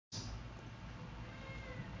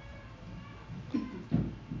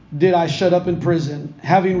did I shut up in prison,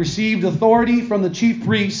 having received authority from the chief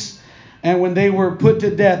priests. And when they were put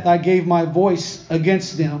to death, I gave my voice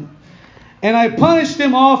against them. And I punished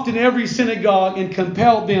them oft in every synagogue and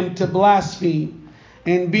compelled them to blaspheme.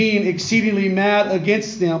 And being exceedingly mad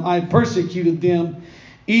against them, I persecuted them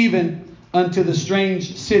even unto the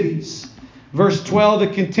strange cities. Verse 12,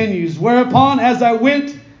 it continues. Whereupon, as I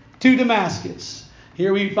went to Damascus.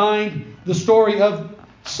 Here we find the story of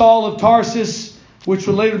Saul of Tarsus, which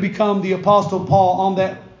would later become the Apostle Paul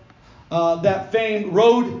on that famed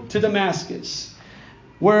road to Damascus.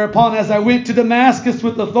 Whereupon, as I went to Damascus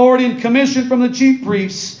with authority and commission from the chief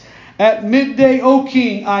priests, at midday, O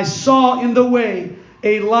king, I saw in the way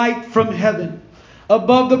a light from heaven,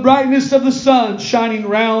 above the brightness of the sun, shining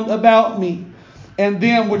round about me, and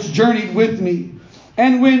them which journeyed with me.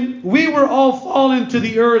 And when we were all fallen to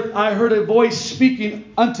the earth, I heard a voice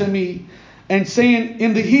speaking unto me, and saying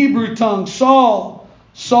in the Hebrew tongue, Saul,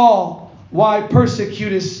 Saul, why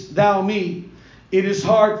persecutest thou me? It is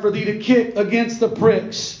hard for thee to kick against the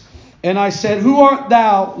pricks. And I said, Who art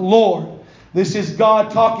thou, Lord? This is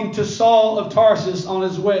God talking to Saul of Tarsus on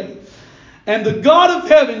his way. And the God of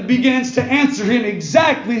heaven begins to answer him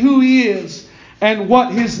exactly who he is and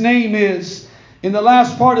what his name is. In the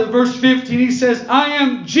last part of verse 15, he says, I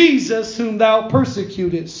am Jesus whom thou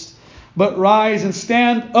persecutest. But rise and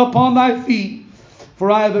stand upon thy feet.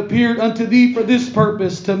 For I have appeared unto thee for this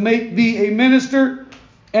purpose, to make thee a minister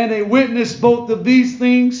and a witness both of these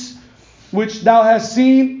things which thou hast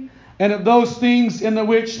seen, and of those things in the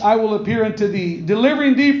which I will appear unto thee,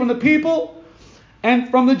 delivering thee from the people and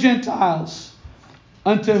from the Gentiles,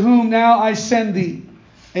 unto whom now I send thee.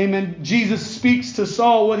 Amen. Jesus speaks to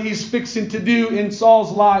Saul what he's fixing to do in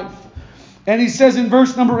Saul's life. And he says in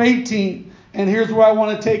verse number 18, and here's where I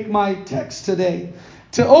want to take my text today.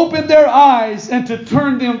 To open their eyes and to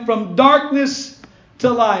turn them from darkness to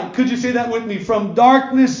light. Could you say that with me? From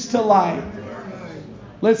darkness to light.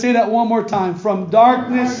 Let's say that one more time. From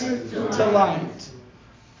darkness to light.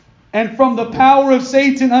 And from the power of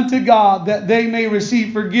Satan unto God, that they may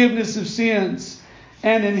receive forgiveness of sins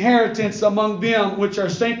and inheritance among them which are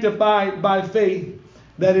sanctified by faith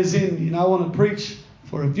that is in me. And I want to preach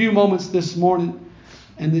for a few moments this morning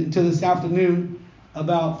and into this afternoon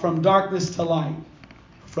about from darkness to light.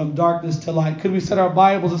 From darkness to light. Could we set our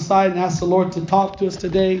Bibles aside and ask the Lord to talk to us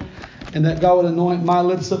today, and that God would anoint my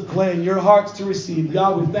lips of clay and your hearts to receive.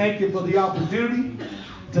 God, we thank you for the opportunity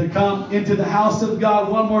to come into the house of God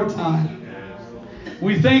one more time.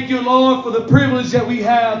 We thank you, Lord, for the privilege that we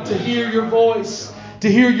have to hear your voice, to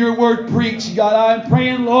hear your word preached. God, I'm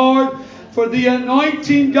praying, Lord, for the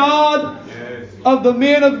anointing, God, of the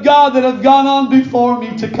men of God that have gone on before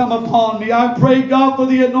me to come upon me. I pray, God, for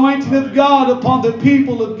the anointing of God upon the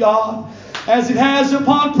people of God, as it has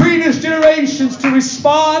upon previous generations, to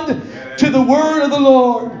respond to the word of the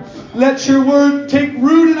Lord. Let your word take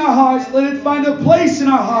root in our hearts. Let it find a place in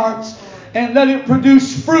our hearts. And let it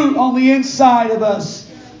produce fruit on the inside of us.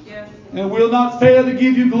 And we'll not fail to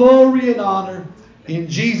give you glory and honor. In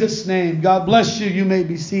Jesus' name. God bless you. You may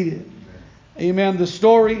be seated. Amen. The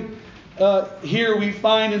story here we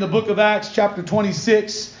find in the book of Acts chapter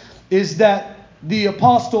 26 is that the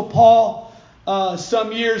Apostle Paul,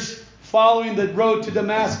 some years following the road to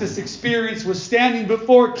Damascus experience, was standing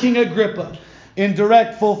before King Agrippa in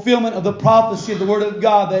direct fulfillment of the prophecy of the Word of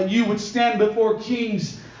God, that you would stand before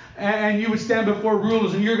kings and you would stand before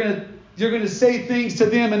rulers, and you're going to say things to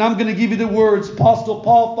them, and I'm going to give you the words. Apostle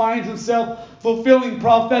Paul finds himself fulfilling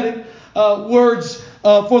prophetic words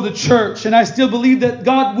for the church. And I still believe that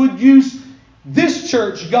God would use this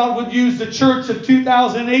church, God would use the church of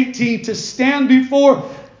 2018 to stand before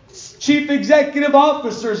chief executive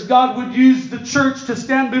officers. God would use the church to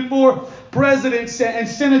stand before presidents and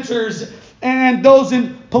senators and those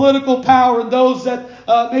in political power and those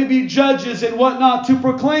that may be judges and whatnot, to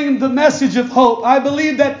proclaim the message of hope. I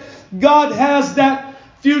believe that God has that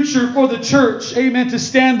future for the church, amen, to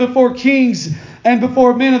stand before kings and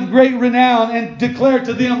before men of great renown and declare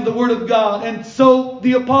to them the word of God. And so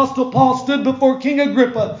the Apostle Paul stood before King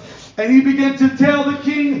Agrippa, and he began to tell the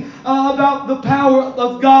king about the power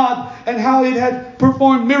of God and how it had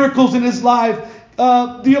performed miracles in his life.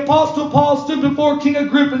 The Apostle Paul stood before King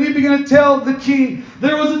Agrippa, and he began to tell the king,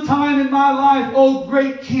 there was a time in my life, oh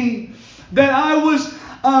great king, that I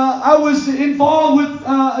was involved with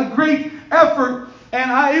a great effort.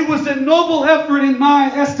 And it was a noble effort in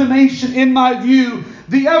my estimation, in my view.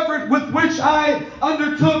 The effort with which I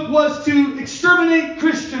undertook was to exterminate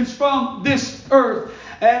Christians from this earth.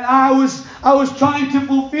 And I was trying to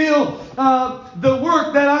fulfill the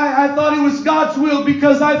work that I thought it was God's will,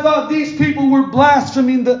 because I thought these people were were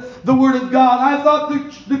blaspheming the Word of God. I thought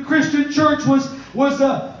the Christian church was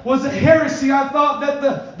a heresy. I thought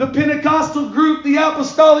that the Pentecostal group, the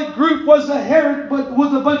apostolic group, was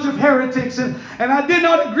a bunch of heretics, and I did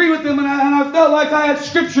not agree with them, and I felt like I had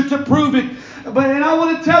Scripture to prove it. And I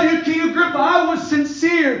want to tell you, King Agrippa, I was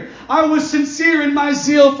sincere. I was sincere in my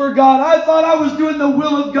zeal for God. I thought I was doing the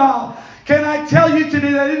will of God. Can I tell you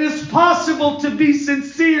today that it is possible to be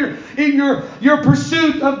sincere in your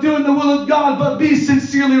pursuit of doing the will of God, but be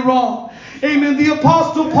sincerely wrong? Amen. The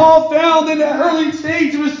Apostle Paul found in the early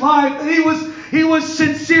stage of his life that he was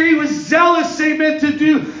sincere. He was zealous, amen, to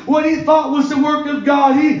do what he thought was the work of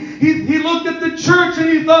God. He looked at the church and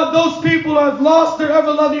he thought, those people have lost their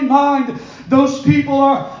ever-loving mind. Those people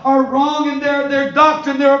are wrong in their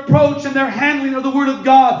doctrine, their approach, and their handling of the Word of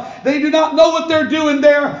God. They do not know what they're doing.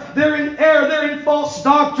 They're in error. They're in false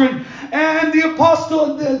doctrine. And the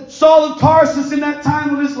Apostle Saul of Tarsus, in that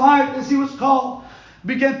time of his life, as he was called,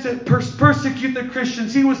 began to persecute the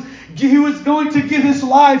Christians. He was going to give his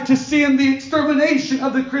life to see in the extermination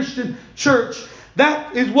of the Christian church.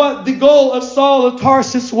 That is what the goal of Saul of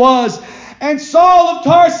Tarsus was. And Saul of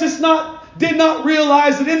Tarsus did not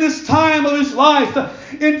realize that in this time of his life,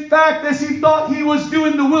 in fact, as he thought he was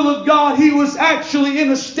doing the will of God, he was actually in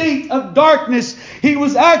a state of darkness. He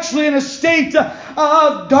was actually in a state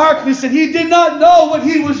of darkness, and he did not know what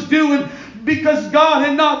he was doing, because God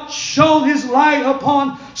had not shone His light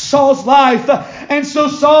upon Saul's life. And so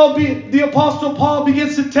the Apostle Paul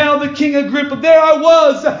begins to tell the King Agrippa, there I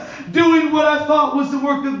was doing what I thought was the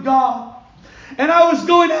work of God. And I was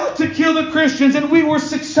going out to kill the Christians, and we were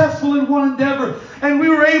successful in one endeavor. And we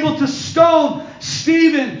were able to stone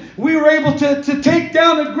Stephen. We were able to take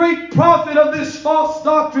down a great prophet of this false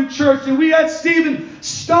doctrine church. And we had Stephen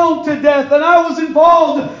stoned to death. And I was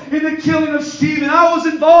involved in the killing of Stephen. I was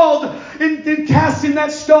involved in casting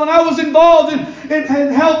that stone. I was involved in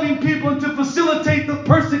helping people and to facilitate the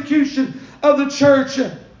persecution of the church.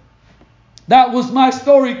 That was my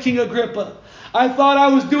story, King Agrippa. I thought I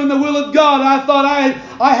was doing the will of God. I thought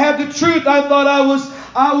I had the truth. I thought I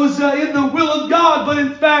was in the will of God, but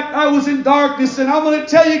in fact I was in darkness. And I'm going to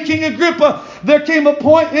tell you, King Agrippa, there came a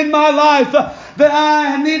point in my life that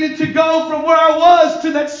I needed to go from where I was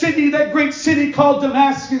to that great city called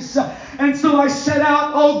Damascus. And so I set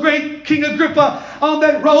out, oh great King Agrippa, on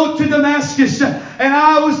that road to Damascus. And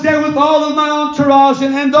I was there with all of my entourage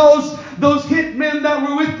and those hitmen that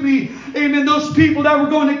were with me. Amen. Those people that were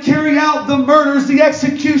going to carry out the murders, the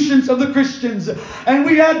executions of the Christians. And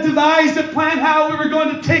we had devised a plan how we were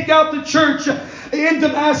going to take out the church in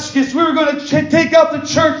Damascus. We were going to take out the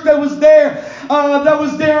church that was there.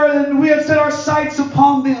 And we had set our sights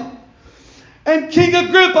upon them. And King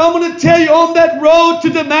Agrippa, I'm going to tell you, on that road to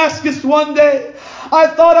Damascus one day, I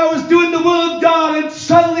thought I was doing the will of God, and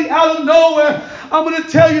suddenly out of nowhere, I'm going to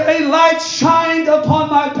tell you, a light shined upon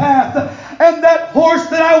my path. And that horse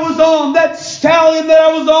that I was on, that stallion that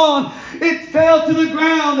I was on, it fell to the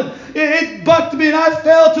ground. It bucked me and I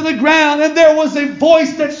fell to the ground. And there was a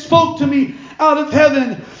voice that spoke to me out of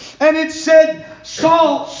heaven. And it said,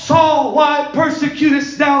 Saul, Saul, why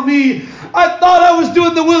persecutest thou me? I thought I was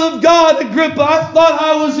doing the will of God, Agrippa. I thought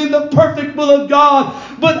I was in the perfect will of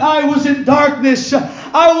God, but I was in darkness.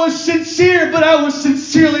 I was sincere, but I was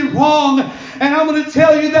sincerely wrong. And I'm going to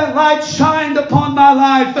tell you, that light shined upon my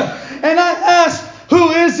life. And I asked,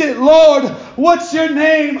 who is it, Lord? What's your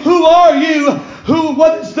name? Who are you?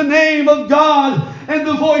 What is the name of God? And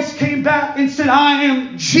the voice came back and said, I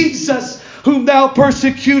am Jesus, whom thou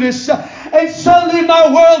persecutest. And suddenly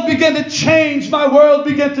my world began to change. My world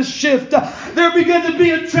began to shift. There began to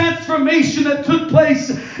be a transformation that took place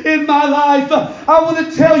in my life. I want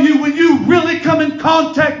to tell you, when you really come in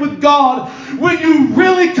contact with God, when you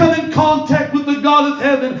really come in contact with the God of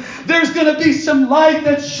heaven, there's going to be some light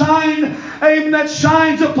that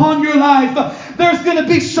shines upon your life. There's going to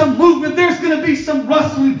be some movement. There's going to be some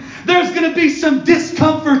rustling. There's going to be some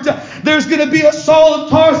discomfort. There's going to be a Saul of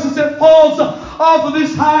Tarsus that falls off of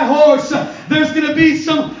his high horse. There's going to be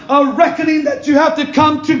some reckoning that you have to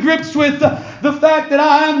come to grips with. The fact that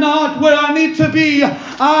I am not where I need to be.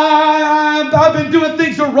 I've been doing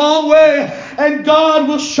things the wrong way. And God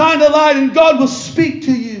will shine a light and God will speak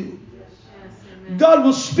to you. God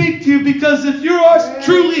will speak to you, because if you are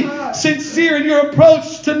truly sincere in your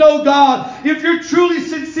approach to know God, if you're truly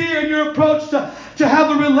sincere in your approach to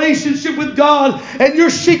have a relationship with God, and you're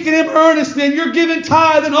seeking Him earnestly, and you're giving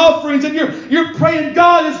tithe and offerings, and you're praying,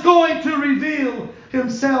 God is going to reveal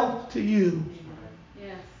Himself to you.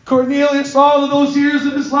 Cornelius, all of those years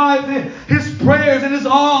of his life, his prayers and his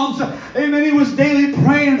alms, amen, he was daily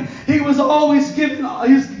praying. He was always giving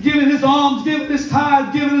his alms, giving his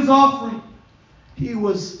tithe, giving his offering. he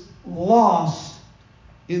was lost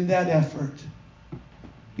in that effort.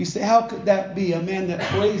 You say, how could that be? A man that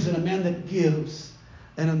prays and a man that gives,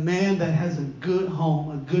 and a man that has a good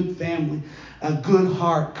home, a good family, a good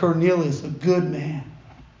heart. Cornelius, a good man.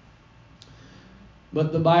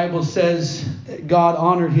 But the Bible says God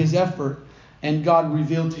honored his effort and God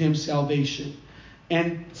revealed to him salvation.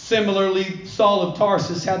 And similarly, Saul of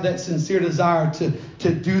Tarsus had that sincere desire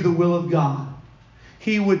to do the will of God.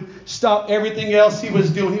 He would stop everything else he was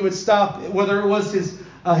doing. He would stop, whether it was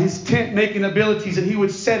his tent making abilities, and he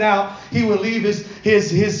would set out. He would leave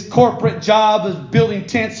his corporate job as building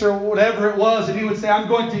tents or whatever it was, and he would say, I'm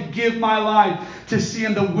going to give my life to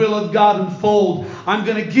seeing the will of God unfold. I'm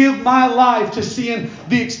going to give my life to seeing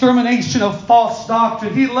the extermination of false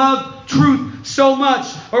doctrine. He loved truth so much,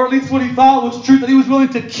 or at least what he thought was truth, that he was willing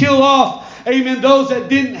to kill off, amen, those that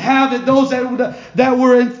didn't have it, those that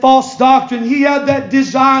were in false doctrine. He had that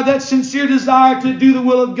desire, that sincere desire to do the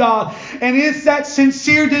will of God. And it's that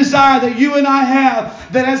sincere desire that you and I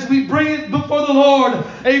have, that as we bring it before the Lord,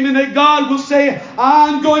 amen, that God will say,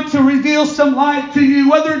 I'm going to reveal some light to you,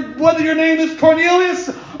 whether your name is Cornelius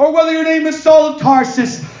or whether your name is Saul of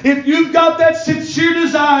Tarsus. If you've got that sincere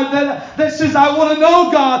desire that says, I want to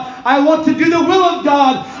know God, I want to do the will of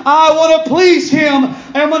God, I want to please Him,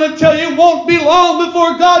 and I'm going to tell you, it won't be long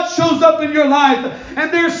before God shows up in your life,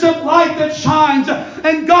 and there's some light that shines,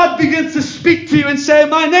 and God begins to speak to you and say,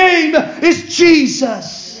 my name is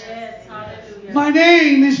Jesus. Yes, hallelujah. My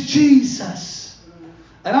name is Jesus.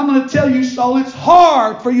 And I'm going to tell you, Saul, it's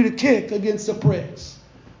hard for you to kick against the pricks.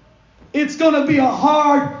 It's going to be a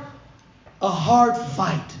hard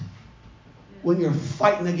fight when you're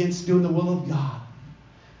fighting against doing the will of God.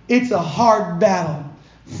 It's a hard battle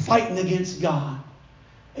fighting against God.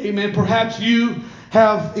 Amen. Perhaps you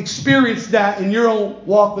have experienced that in your own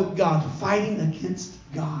walk with God, fighting against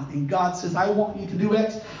God. And God says, I want you to do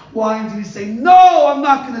X, Y, and Z. You say, no, I'm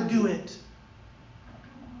not going to do it.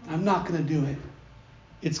 I'm not going to do it.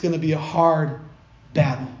 It's going to be a hard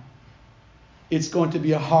battle. It's going to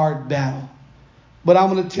be a hard battle. But I'm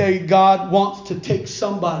going to tell you, God wants to take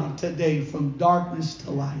somebody today from darkness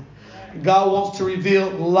to light. God wants to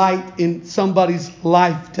reveal light in somebody's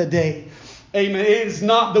life today. Amen. It is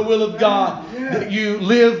not the will of God that you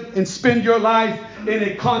live and spend your life in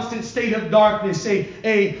a constant state of darkness,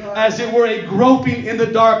 as it were, a groping in the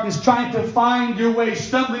darkness, trying to find your way,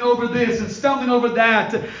 stumbling over this and stumbling over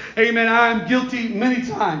that. Amen. I'm guilty many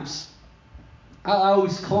times. I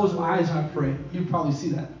always close my eyes when I pray. You probably see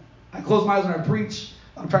that. I close my eyes when I preach.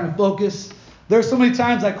 I'm trying to focus. There's so many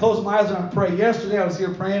times I close my eyes when I pray. Yesterday I was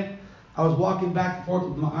here praying. I was walking back and forth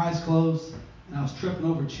with my eyes closed. And I was tripping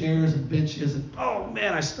over chairs and benches. And oh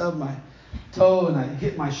man, I stubbed my toe and I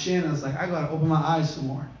hit my shin. I was like, I got to open my eyes some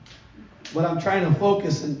more. But I'm trying to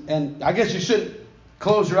focus. And I guess you shouldn't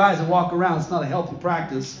close your eyes and walk around. It's not a healthy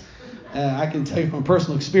practice. I can tell you from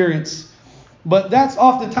personal experience. But that's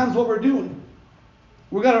oftentimes what we're doing.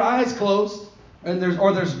 We've got our eyes closed. And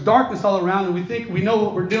there's darkness all around, and we think we know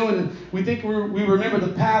what we're doing, and we think we remember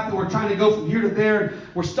the path, and we're trying to go from here to there.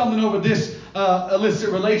 We're stumbling over this illicit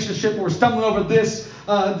relationship, we're stumbling over this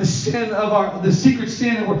the sin of the secret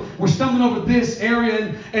sin, and we're stumbling over this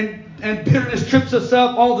area, and bitterness trips us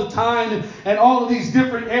up all the time, and all of these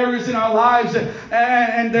different areas in our lives,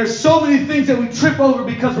 and there's so many things that we trip over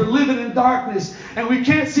because we're living in darkness, and we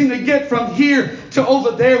can't seem to get from here to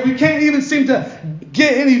over there. We can't even seem to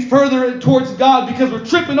get any further towards God because we're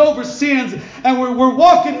tripping over sins, and we're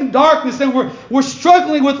walking in darkness, and we're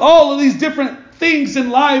struggling with all of these different things in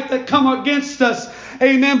life that come against us.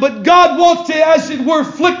 Amen. But God wants to, as it were,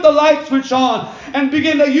 flick the light switch on and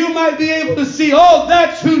begin that you might be able to see, oh,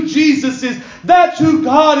 that's who Jesus is. That's who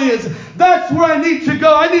God is. That's where I need to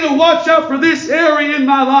go. I need to watch out for this area in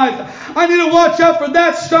my life. I need to watch out for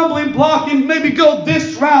that stumbling block and maybe go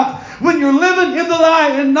this route. When you're living in the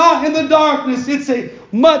light and not in the darkness, it's a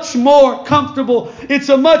much more comfortable, it's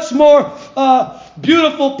a much more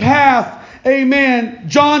beautiful path. Amen.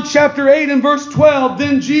 John chapter 8 and verse 12.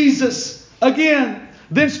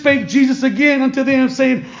 Then spake Jesus again unto them,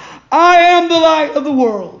 saying, I am the light of the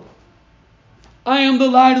world. I am the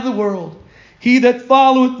light of the world. He that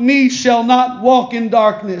followeth me shall not walk in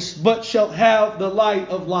darkness, but shall have the light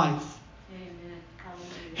of life.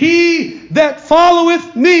 He that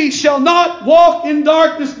followeth me shall not walk in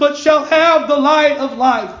darkness, but shall have the light of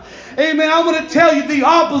life. Amen. I want to tell you the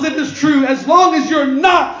opposite is true. As long as you're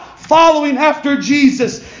not following after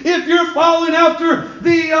Jesus, if you're following after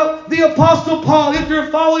the Apostle Paul, if you're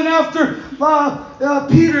following after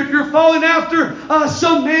Peter, if you're following after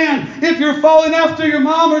some man, if you're following after your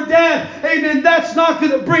mom or dad, amen, that's not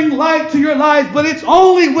going to bring light to your life. But it's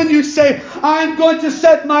only when you say, I'm going to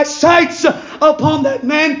set my sights upon that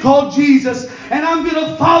man called Jesus, and I'm going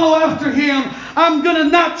to follow after him. I'm going to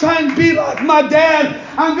not try and be like my dad.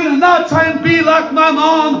 I'm going to not try and be like my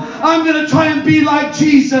mom. I'm going to try and be like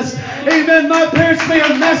Jesus. Amen. My parents may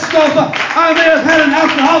have messed up. I may have had an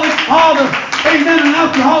alcoholic father. Amen. An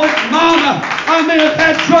alcoholic mama. I may have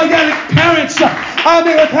had drug addict parents. I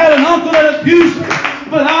may have had an uncle that abused me.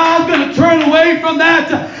 But I'm going to turn away from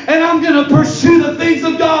that, and I'm going to pursue the things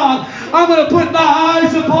of God. I'm going to put my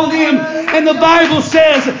eyes upon him. And the Bible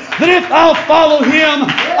says that if I'll follow him,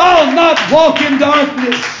 I'll not walk in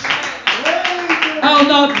darkness. I'll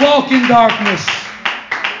not walk in darkness.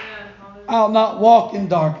 I'll not walk in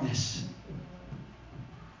darkness.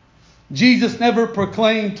 Jesus never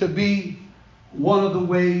proclaimed to be one of the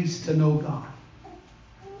ways to know God.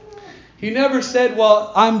 He never said,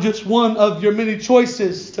 well, I'm just one of your many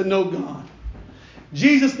choices to know God.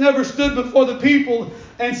 Jesus never stood before the people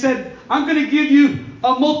and said, I'm going to give you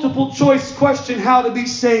a multiple choice question how to be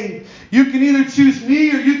saved. You can either choose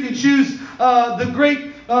me or you can choose the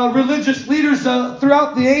great religious leaders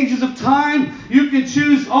throughout the ages of time. You can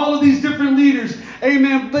choose all of these different leaders.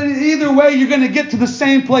 Amen. But either way, you're going to get to the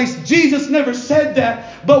same place. Jesus never said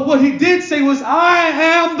that. But what he did say was, I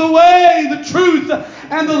am the way, the truth,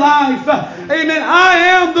 and the life. Amen. I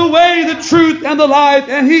am the way, the truth, and the life.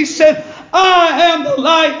 And he said, I am the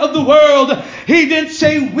light of the world. He didn't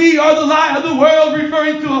say we are the light of the world,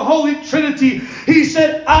 referring to a Holy Trinity. He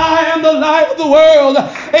said, I am the light of the world.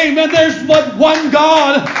 Amen. There's but one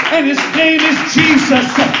God, and his name is Jesus.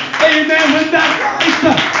 Amen. When that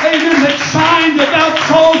light, amen, that shined about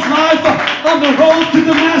Saul's life on the road to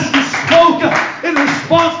Damascus spoke in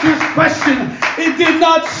response to his question, it did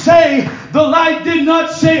not say, the light did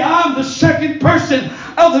not say, I'm the second person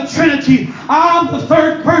of the Trinity. I'm the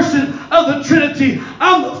third person of the Trinity.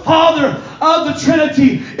 I'm the Father of the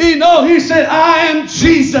Trinity. He said, I am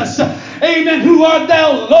Jesus. Amen. Who art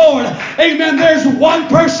thou, Lord? Amen. There's one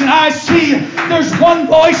person I see. There's one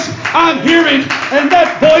voice I'm hearing. And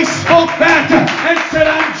that voice spoke back and said,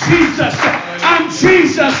 I'm Jesus. I'm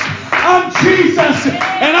Jesus. I'm Jesus.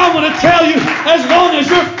 And I want to tell you, as long as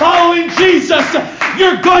you're following Jesus,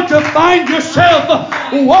 you're going to find yourself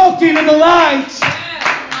walking in the light.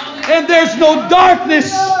 And there's no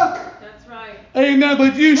darkness. That's right. Amen.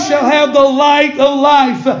 But you shall have the light of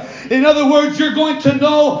life. In other words, you're going to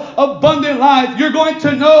know abundant life. You're going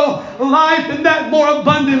to know life and that more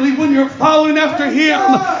abundantly when you're following after him.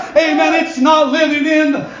 Amen. It's not living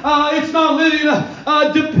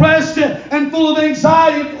depressed and full of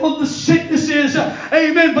anxiety and full of the sicknesses.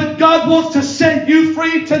 Amen. But God wants to set you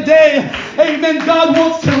free today. Amen. God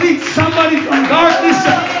wants to lead somebody from darkness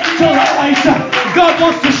to light. God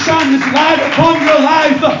wants to shine his light upon your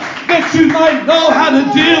life, that you might know how to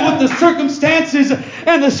deal with the circumstances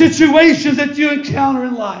and the situations that you encounter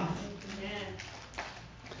in life.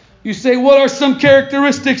 You say, what are some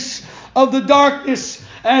characteristics of the darkness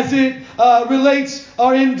as it relates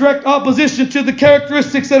or in direct opposition to the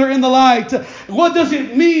characteristics that are in the light? What does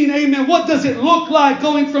it mean? Amen. What does it look like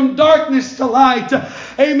going from darkness to light?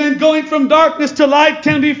 Amen. Going from darkness to light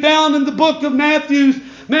can be found in the book of Matthew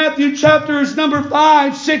chapters number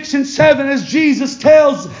 5, 6, and 7, as Jesus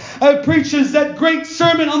preaches that great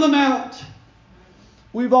Sermon on the Mount.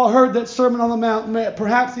 We've all heard that Sermon on the Mount,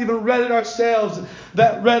 perhaps even read it ourselves,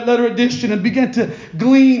 that red letter edition, and began to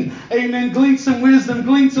glean some wisdom,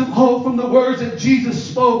 glean some hope from the words that Jesus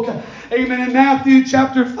spoke. Amen. In Matthew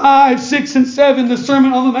chapter 5, 6, and 7, the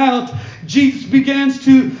Sermon on the Mount, Jesus begins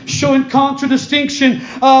to show in contradistinction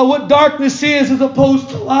what darkness is as opposed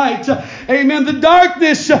to light. Amen. The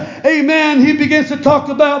darkness, amen, he begins to talk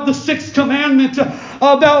about the sixth commandment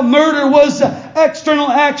about murder was external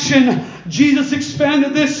action. Jesus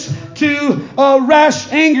expanded this to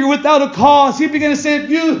rash anger without a cause. He began to say, if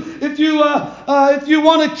you're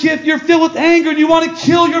filled with anger and you want to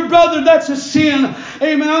kill your brother, that's a sin.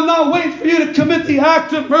 Amen. I'm not waiting for you to commit the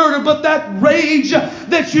act of murder, but that rage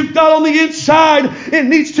that you've got on the inside, it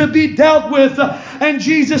needs to be dealt with. And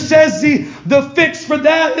Jesus says the fix for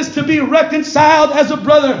that is to be reconciled as a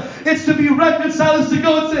brother. It's to be reconciled, is to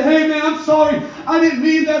go and say, hey man, I'm sorry. I didn't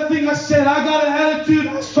mean that thing I said. I got an attitude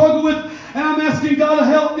I struggle with, and I'm asking God to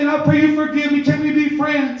help me, and I pray you forgive me. Can we be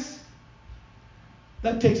friends?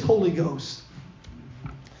 That takes Holy Ghost.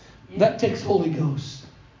 That takes Holy Ghost.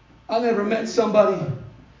 I never met somebody,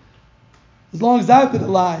 as long as I've been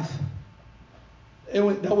alive,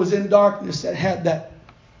 that was in darkness, that had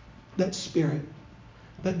that spirit.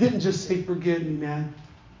 That didn't just say, forgive me, man.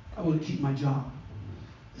 I want to keep my job.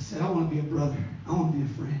 I said, I want to be a brother. I want to be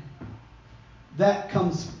a friend. That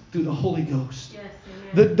comes through the Holy Ghost. Yes,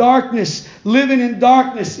 the darkness, living in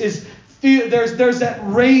darkness is there's that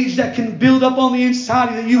rage that can build up on the inside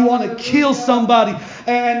of you that you want to kill somebody.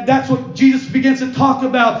 And that's what Jesus begins to talk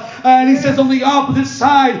about. And he says on the opposite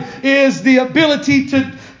side is the ability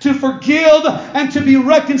to forgive and to be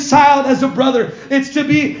reconciled as a brother. It's to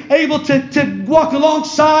be able to walk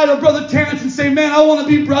alongside of Brother Terrence and say, man, I want to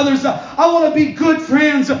be brothers. I want to be good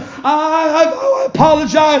friends. I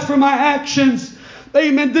apologize for my actions.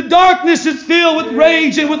 Amen. The darkness is filled with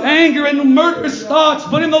rage and with anger and murderous thoughts.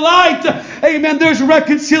 But in the light, amen, there's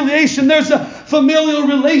reconciliation. There's a familial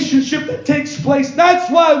relationship that takes place. That's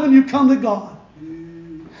why when you come to God,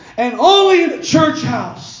 and only in the church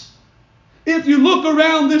house, if you look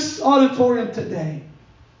around this auditorium today,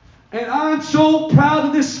 and I'm so proud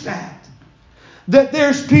of this fact, that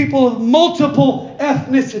there's people of multiple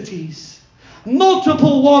ethnicities,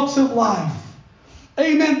 multiple walks of life.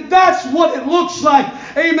 Amen. That's what it looks like.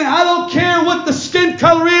 Amen. I don't care what the skin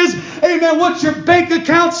color is. Amen. What your bank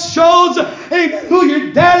account shows. Amen. Who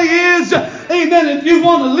your daddy is. Amen. If you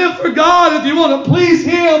want to live for God, if you want to please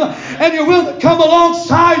Him, and you're willing to come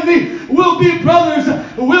alongside me, we'll be brothers.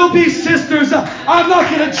 We'll be sisters. I'm not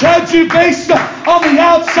going to judge you based on the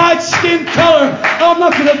outside skin color. I'm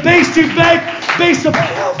not going to base you based upon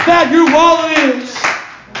how fat your wallet is.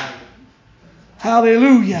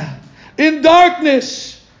 Hallelujah. In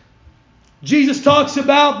darkness, Jesus talks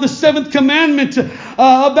about the seventh commandment,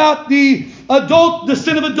 about the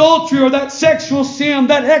sin of adultery, or that sexual sin,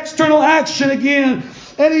 that external action again.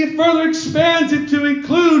 And he further expands it to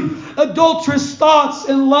include adulterous thoughts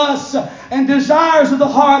and lusts and desires of the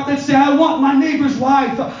heart that say, I want my neighbor's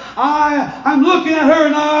wife. I'm looking at her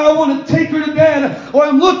and I want to take her to bed. Or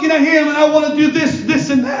I'm looking at him and I want to do this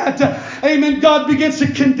and that. Amen. God begins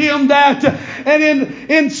to condemn that. And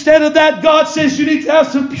instead of that, God says you need to have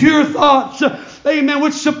some pure thoughts. Amen.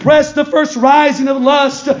 Which suppress the first rising of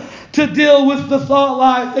lust to deal with the thought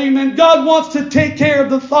life. Amen. God wants to take care of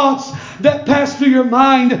the thoughts that pass through your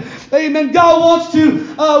mind. Amen. God wants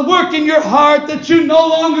to work in your heart that you no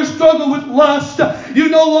longer struggle with lust. You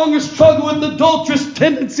no longer struggle with adulterous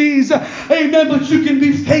tendencies. Amen. But you can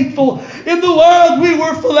be faithful. In the world we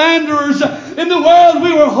were philanderers. In the world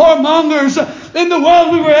we were whoremongers. In the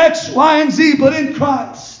world we were X, Y, and Z. But in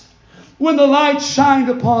Christ, when the light shined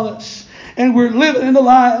upon us, and we're living in the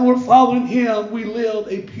light and we're following Him, we live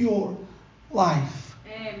a pure life.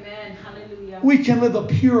 Amen. Hallelujah. We can live a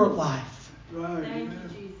pure life. Right. Thank you,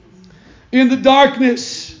 Jesus. In the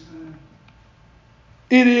darkness,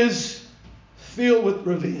 it is filled with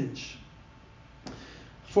revenge.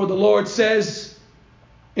 For the Lord says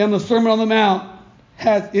in the Sermon on the Mount,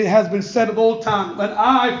 it has been said of old time, an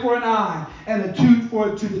eye for an eye and a tooth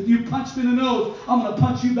for a tooth. If you punch me in the nose, I'm going to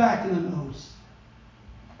punch you back in the nose.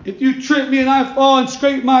 If you trip me and I fall and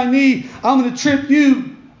scrape my knee, I'm going to trip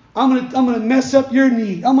you. I'm going to mess up your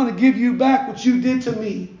knee. I'm going to give you back what you did to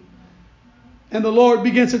me. And the Lord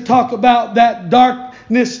begins to talk about that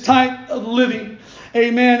darkness type of living.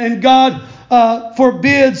 Amen. And God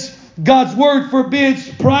forbids, God's word forbids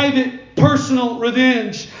private, personal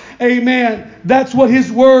revenge. Amen. That's what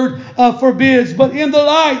His word forbids. But in the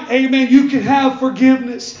light, amen, you can have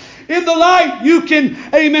forgiveness. In the light, you can,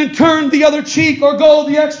 amen, turn the other cheek or go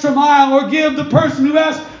the extra mile or give the person who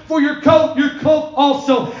asked for your coat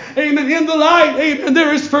also. Amen. In the light, amen,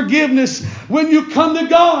 there is forgiveness. When you come to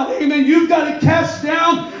God, amen, you've got to cast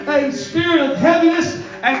down a spirit of heaviness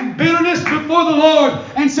and bitterness before the Lord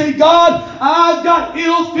and say, God, I've got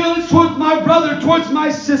ill feelings towards my brother, towards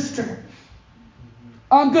my sister.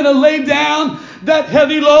 I'm going to lay down that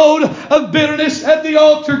heavy load of bitterness at the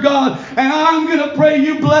altar, God. And I'm going to pray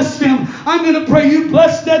you bless him. I'm going to pray you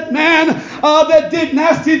bless that man that did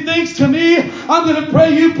nasty things to me. I'm going to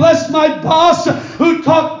pray you bless my boss who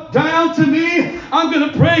talked down to me. I'm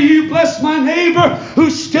going to pray you bless my neighbor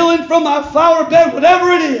who's stealing from my flower bed,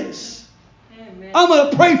 whatever it is. Amen. I'm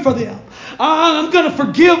going to pray for them. I'm going to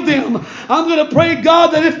forgive them. I'm going to pray, God,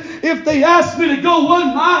 that if they ask me to go 1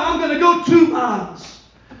 mile, I'm going to go 2 miles.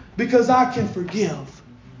 Because I can forgive.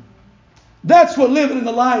 That's what living in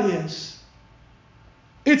the light is.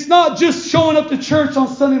 It's not just showing up to church on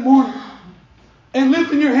Sunday morning and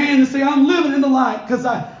lifting your hand and say, I'm living in the light because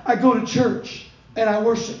I go to church and I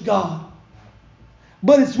worship God.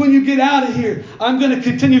 But it's when you get out of here, I'm going to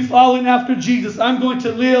continue following after Jesus. I'm going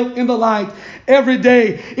to live in the light every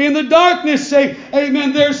day. In the darkness, say,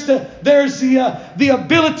 amen, there's the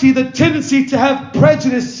ability, the tendency to have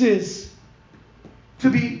prejudices, to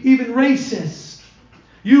be even racist.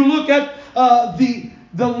 You look at the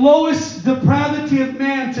the lowest depravity of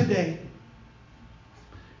man today.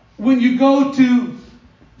 When you go to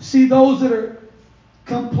see those that are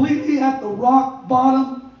completely at the rock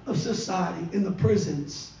bottom of society in the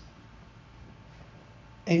prisons,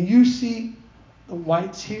 and you see the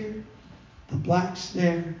whites here, the blacks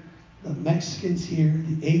there, the Mexicans here,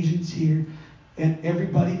 the Asians here, and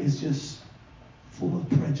everybody is just full of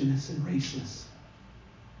prejudice and racist.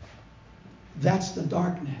 That's the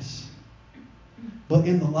darkness. But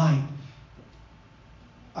in the light,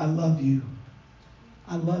 I love you.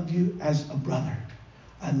 I love you as a brother.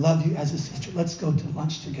 I love you as a sister. Let's go to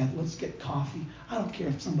lunch together. Let's get coffee. I don't care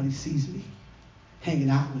if somebody sees me hanging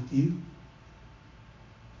out with you.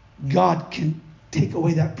 God can take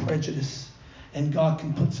away that prejudice, and God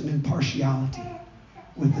can put some impartiality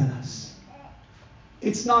within us.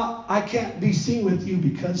 It's not, I can't be seen with you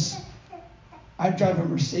because I drive a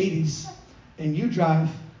Mercedes and you drive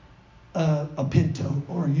a Pinto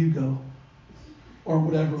or a Yugo or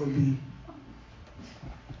whatever it would be.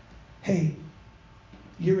 Hey,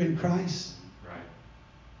 you're in Christ. Right.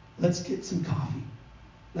 Let's get some coffee.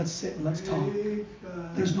 Let's sit and let's talk.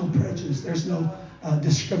 There's no prejudice. There's no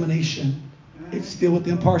discrimination. It's still with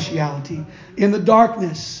impartiality. In the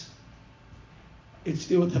darkness, it's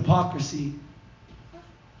still with hypocrisy.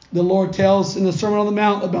 The Lord tells in the Sermon on the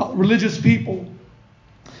Mount about religious people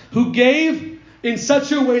who gave in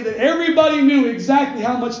such a way that everybody knew exactly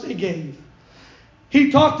how much they gave.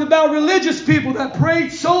 He talked about religious people that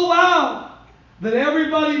prayed so loud that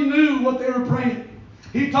everybody knew what they were praying.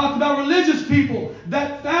 He talked about religious people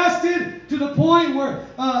that fasted to the point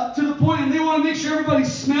and they want to make sure everybody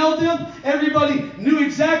smelled them. Everybody knew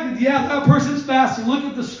exactly, yeah, that person's fasting. Look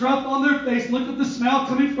at the scruff on their face. Look at the smell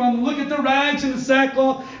coming from them. Look at the rags and the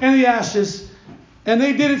sackcloth and the ashes. And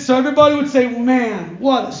they did it so everybody would say, man,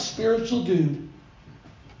 what a spiritual dude.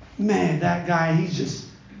 Man, that guy, he's just,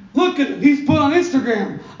 look at him. He's put on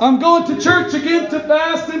Instagram, I'm going to church again to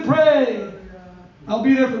fast and pray. I'll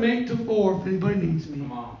be there from 8 to 4 if anybody needs me.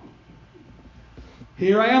 Come on.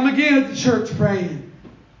 Here I am again at the church praying.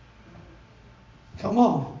 Come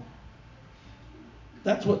on.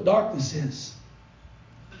 That's what darkness is.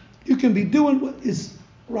 You can be doing what is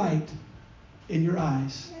right in your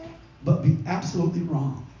eyes, but be absolutely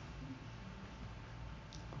wrong.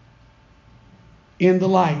 In the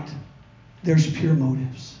light, there's pure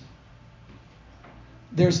motives.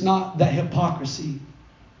 There's not that hypocrisy.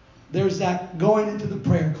 There's that going into the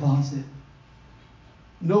prayer closet.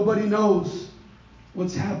 Nobody knows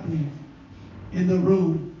what's happening in the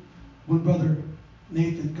room when Brother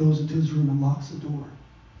Nathan goes into his room and locks the door.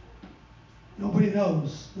 Nobody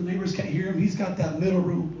knows. The neighbors can't hear him. He's got that middle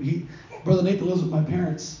room. Brother Nathan lives with my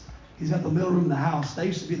parents. He's got the middle room in the house. That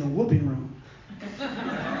used to be the whooping room.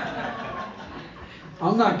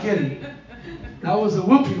 I'm not kidding. That was the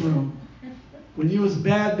whooping room. When you was a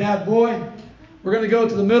bad boy, we're going to go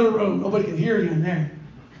to the middle room. Nobody can hear you in there.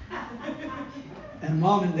 And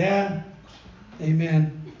Mom and Dad,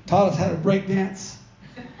 amen, taught us how to break dance.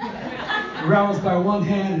 Grabbed us by one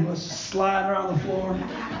hand and was sliding around the floor.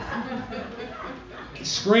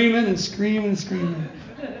 Screaming and screaming and screaming.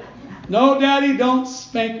 No, Daddy, don't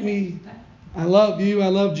spank me. I love you. I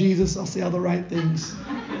love Jesus. I'll say all the right things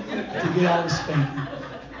to get out of the spanking.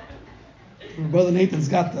 Brother Nathan's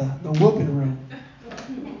got the whooping room.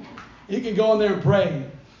 He can go in there and pray,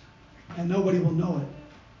 and nobody will know it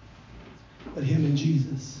but him and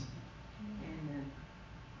Jesus. Amen.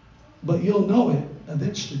 But you'll know it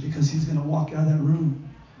eventually because he's going to walk out of that room,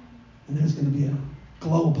 and there's going to be a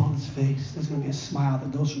glow upon his face. There's going to be a smile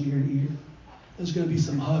that goes from ear to ear. There's going to be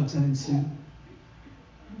some hugs that ensue.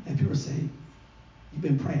 And people say, you've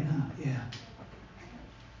been praying, huh? Yeah.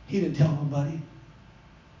 He didn't tell nobody.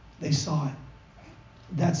 They saw it.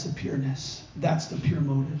 That's the pureness. That's the pure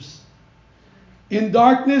motives. In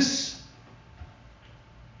darkness,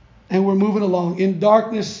 and we're moving along, in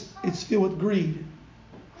darkness, it's filled with greed.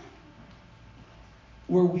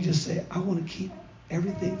 Where we just say, I want to keep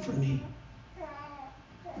everything for me.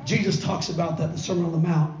 Jesus talks about that in the Sermon on the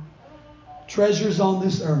Mount. Treasures on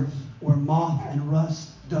this earth where moth and rust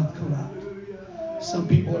doth corrupt. Some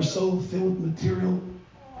people are so filled with material,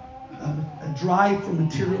 a drive for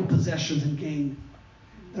material possessions and gain.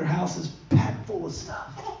 Their house is packed full of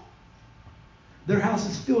stuff. Their house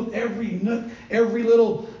is filled with every nook, every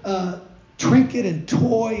little trinket and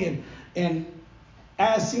toy and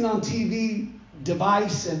as seen on TV,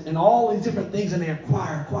 device and all these different things, and they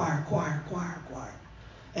acquire.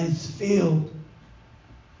 And it's filled.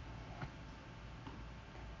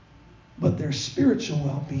 But their spiritual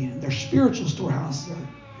well-being, their spiritual storehouses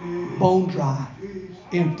are bone dry,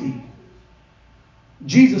 empty.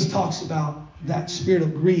 Jesus talks about that spirit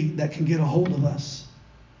of greed that can get a hold of us.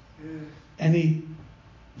 And he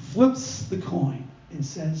flips the coin and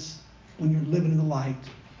says, when you're living in the light,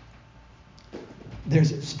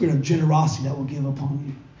 there's a spirit of generosity that will give upon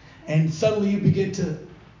you. And suddenly you begin to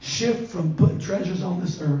shift from putting treasures on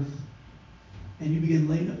this earth, and you begin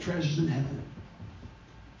laying up treasures in heaven.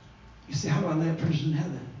 You say, how do I lay up treasures in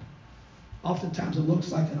heaven? Oftentimes it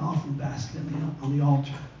looks like an offering basket on the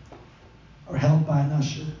altar, or held by an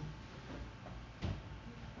usher.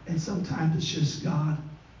 And sometimes it's just, God,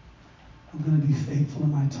 I'm going to be faithful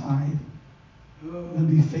in my tithe. I'm going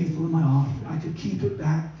to be faithful in my offering. I could keep it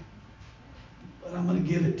back, but I'm going to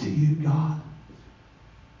give it to you, God.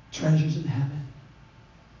 Treasures in heaven.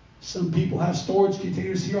 Some people have storage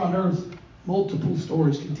containers here on earth, multiple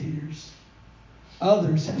storage containers.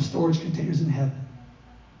 Others have storage containers in heaven.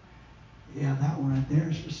 Yeah, that one right there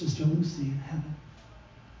is for Sister Lucy in heaven.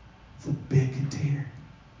 It's a big container.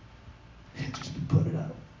 Just be put it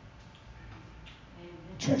up.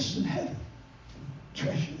 Treasures in heaven.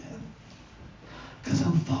 Treasure in heaven. Because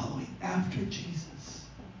I'm following after Jesus.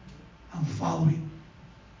 I'm following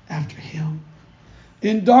after him.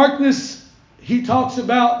 In darkness, he talks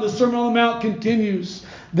about, the Sermon on the Mount continues.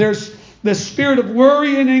 There's the spirit of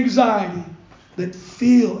worry and anxiety that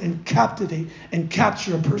feel and captivate and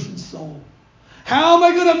capture a person's soul. How am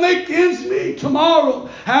I going to make ends meet tomorrow?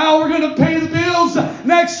 How are we going to pay the bills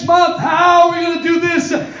next month? How are we going to do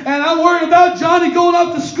this? And I'm worried about Johnny going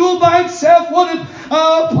off to school by himself. What if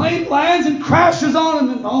a plane lands and crashes on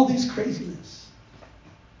him? And all these craziness.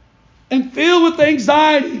 And filled with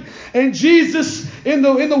anxiety. And Jesus, in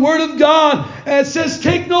the Word of God, it says,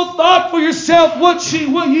 take no thought for yourself what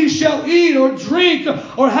ye shall eat or drink,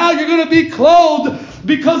 or how you're going to be clothed.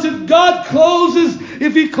 Because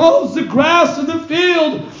if he clothes the grass of the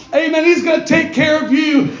field, amen, he's going to take care of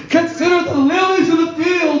you. Consider the lilies of the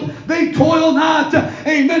field. They toil not,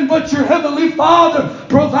 amen, but your heavenly Father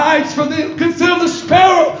provides for them. Consider the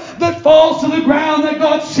sparrow that falls to the ground, that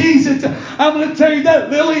God sees it. I'm going to tell you that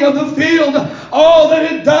lily of the field, all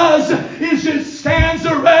that it does is it stands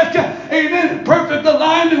erect, amen, in perfect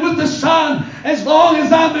alignment with the sun. As long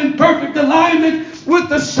as I'm in perfect alignment with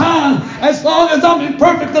the sun, as long as I'm in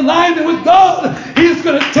perfect alignment with God, he's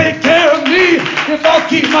going to take care of me. If I'll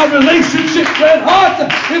keep my relationship red hot,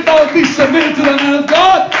 if I'll be submitted to the man of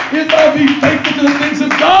God, if I'll be faithful to the things of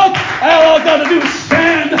God, all I've got to do is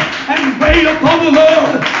stand and wait upon the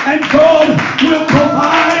Lord, and God will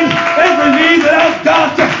provide every need that I've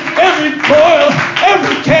got, every toil,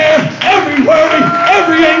 every care, every worry,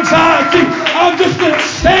 every anxiety. I'm just going to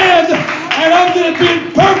stand, and I'm going to be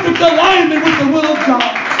in perfect alignment with the will of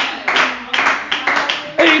God.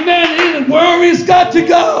 Amen. And worry's got to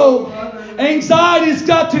go. Anxiety's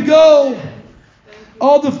got to go.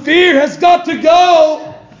 All the fear has got to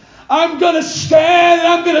go. I'm going to stand and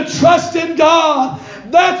I'm going to trust in God.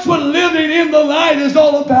 That's what living in the light is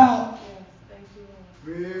all about.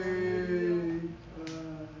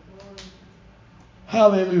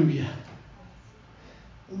 Hallelujah.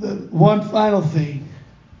 The one final thing.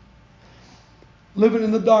 Living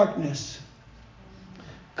in the darkness.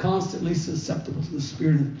 Constantly susceptible to the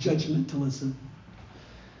spirit of judgmentalism.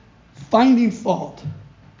 Finding fault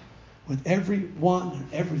with everyone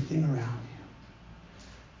and everything around you.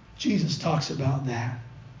 Jesus talks about that.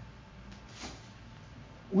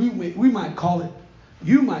 We might call it,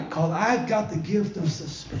 you might call it, I've got the gift of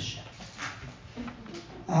suspicion.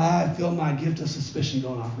 I feel my gift of suspicion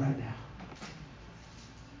going off right now.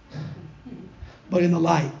 But in the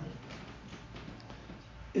light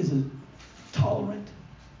is a tolerant,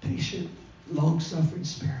 patient, long-suffering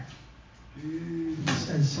spirit. It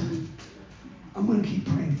says, I'm going to keep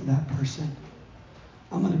praying for that person.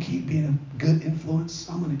 I'm going to keep being a good influence.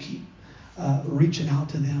 I'm going to keep reaching out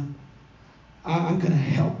to them. I'm going to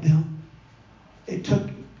help them. It took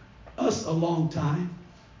us a long time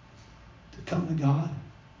to come to God.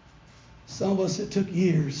 Some of us, it took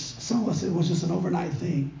years. Some of us, it was just an overnight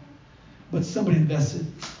thing. But somebody invested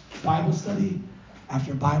Bible study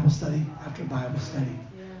after Bible study after Bible study.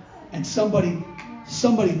 And somebody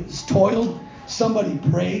toiled. Somebody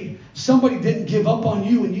prayed. Somebody didn't give up on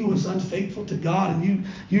you and you was unfaithful to God, and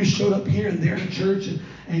you showed up here and there in church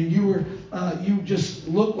and you were you just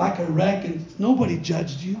looked like a wreck, and nobody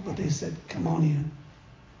judged you, but they said, come on in.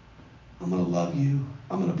 I'm going to love you.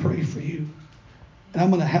 I'm going to pray for you. And I'm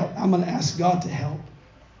going to help. I'm going to ask God to help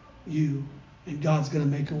you, and God's going to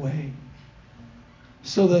make a way.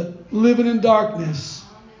 So that living in darkness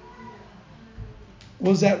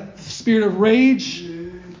was that spirit of rage,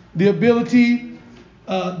 the ability,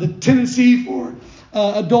 the tendency for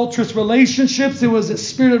adulterous relationships. It was a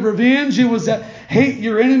spirit of revenge. It was that hate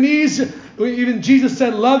your enemies. Even Jesus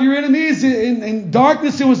said, love your enemies. In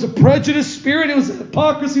darkness, it was a prejudice spirit. It was a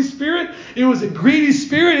hypocrisy spirit. It was a greedy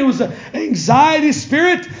spirit. It was an anxiety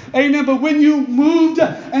spirit. Amen. But when you moved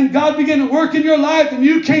and God began to work in your life and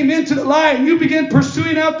you came into the light and you began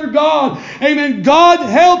pursuing after God, amen, God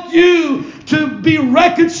helped you to be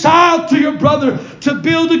reconciled to your brother, to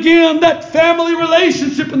build again that family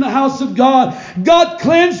relationship in the house of God. God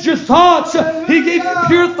cleansed your thoughts. He gave you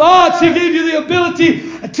pure thoughts. He gave you the ability,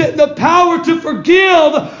 the power to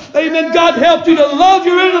forgive. Amen. God helped you to love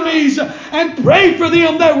your enemies and pray for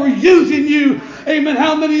them that were using you. Amen.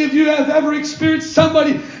 How many of you have ever experienced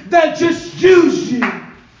somebody that just used you?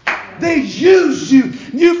 They used you.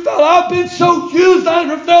 You felt, I've been so used. I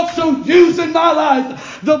never felt so used in my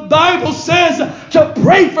life. The Bible says to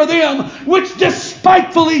pray for them which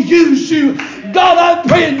despitefully use you. God, I'm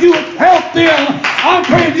praying you help them. I'm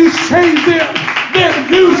praying you save them. They're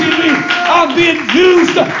using me. I'm being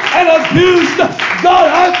used and abused. God,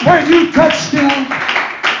 I pray you touch them.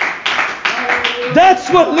 That's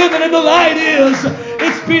what living in the light is.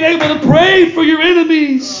 It's being able to pray for your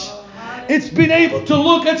enemies. It's being able to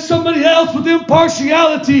look at somebody else with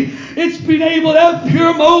impartiality. It's being able to have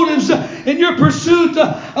pure motives in your pursuit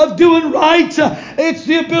of doing right. It's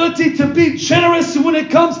the ability to be generous when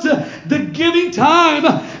it comes to the giving time.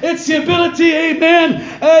 It's the ability,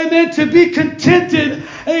 amen, to be contented,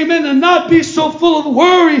 amen, and not be so full of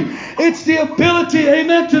worry. It's the ability,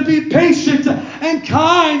 amen, to be patient and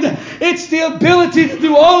kind. It's the ability to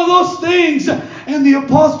do all of those things. And the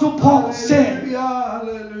Apostle Paul said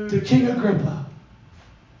to King Agrippa,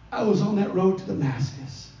 I was on that road to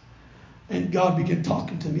Damascus, and God began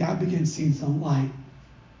talking to me. I began seeing some light,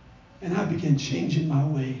 and I began changing my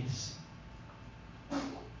ways.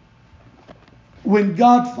 When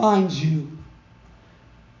God finds you,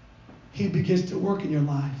 He begins to work in your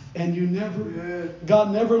life, and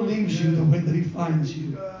God never leaves you the way that He finds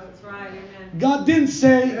you. That's right, amen. God didn't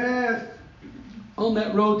say on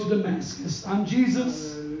that road to Damascus, I'm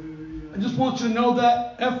Jesus. I just want you to know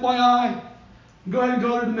that, FYI, go ahead and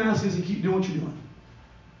go to Damascus and keep doing what you're doing.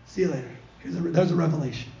 See you later. There's a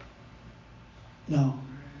revelation. No.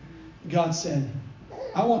 God said,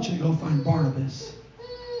 I want you to go find Barnabas.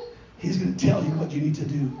 He's going to tell you what you need to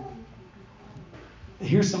do.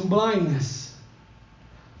 Here's some blindness.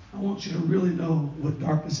 I want you to really know what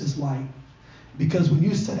darkness is like. Because when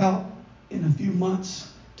you set out in a few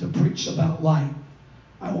months to preach about light,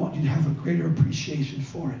 I want you to have a greater appreciation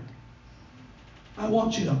for it. I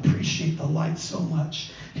want you to appreciate the light so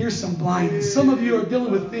much. Here's some blindness. Some of you are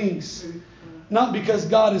dealing with things, not because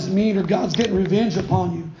God is mean or God's getting revenge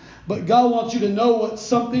upon you, but God wants you to know what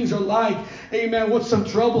some things are like. Amen. What some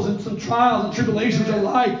troubles and some trials and tribulations are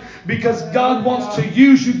like. Because God wants to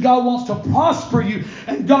use you. God wants to prosper you.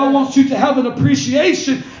 And God wants you to have an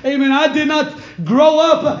appreciation. Amen. I did not grow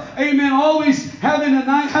up, amen, always having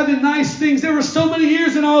nice things. There were so many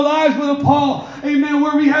years in our lives with Paul, amen,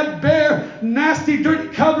 where we had bare, nasty, dirty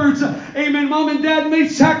cupboards. Amen. Mom and Dad made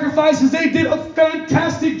sacrifices. They did a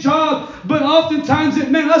fantastic job. But oftentimes it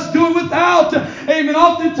meant us doing without. Amen.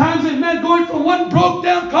 Oftentimes it meant going from one broke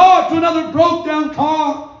down car to another broke down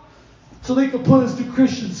car so they could put us to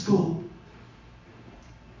Christian school.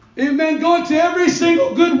 It meant going to every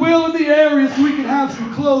single Goodwill in the area so we could have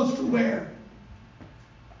some clothes to wear.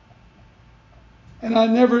 And I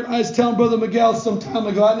was telling Brother Miguel some time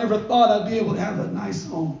ago, I never thought I'd be able to have a nice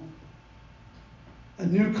home. A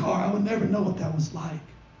new car. I would never know what that was like.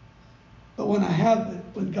 But when I have it,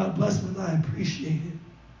 when God blessed me with it, I appreciate it.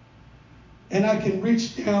 And I can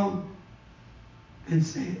reach down and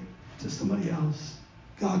say it to somebody else.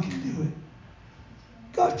 God can do it.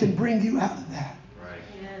 God can bring you out of that. Right.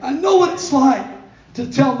 Yes. I know what it's like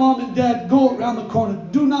to tell Mom and Dad, go around the corner.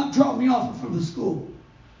 Do not drop me off from the school.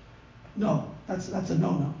 No. That's a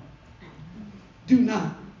no-no. Do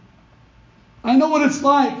not. I know what it's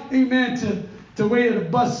like, amen, to wait at a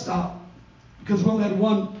bus stop because we only had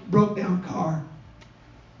one broke down car.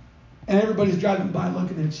 And everybody's driving by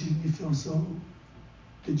looking at you and you feel so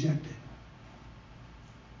dejected.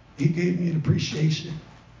 He gave me an appreciation.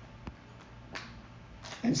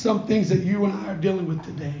 And some things that you and I are dealing with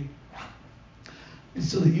today is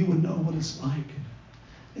so that you would know what it's like.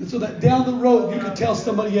 And so that down the road you could tell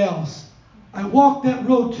somebody else, I walked that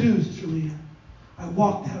road too, Sister Leah. I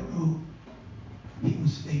walked that road. He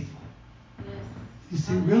was faithful. You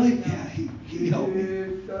say, really? Yeah, he helped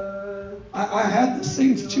me. I had the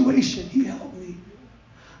same situation. He helped me.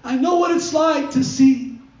 I know what it's like to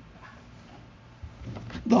see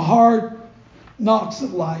the hard knocks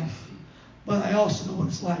of life. But I also know what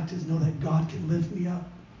it's like to know that God can lift me up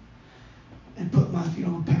and put my feet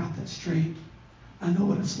on a path that's straight. I know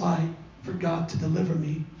what it's like for God to deliver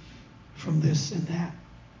me from this and that.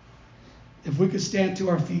 If we could stand to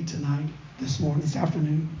our feet tonight, this morning, this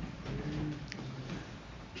afternoon.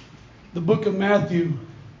 The book of Matthew,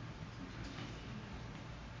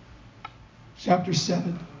 chapter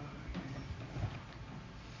 7.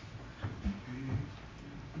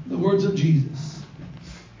 The words of Jesus.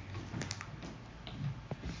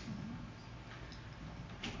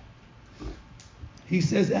 He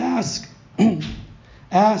says, ask,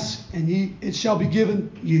 ask, and it shall be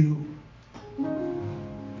given you.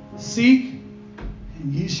 Seek,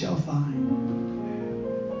 and ye shall find.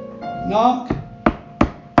 Knock,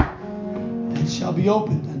 and it shall be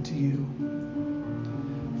opened unto you.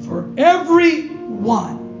 For every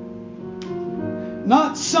one,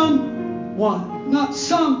 not someone, not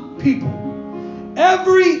some people,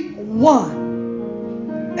 every one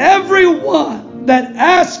that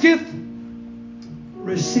asketh,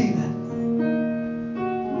 receiveth.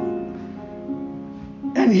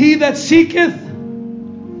 And he that seeketh,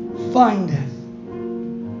 findeth.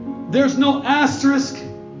 There's no asterisk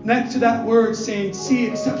next to that word saying see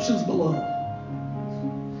exceptions below.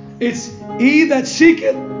 It's he that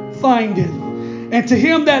seeketh, findeth. And to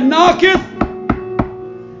him that knocketh,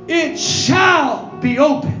 it shall be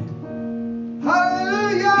opened.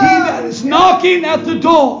 Hallelujah! He that is knocking at the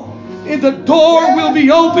door, and the door will be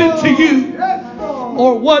opened to you.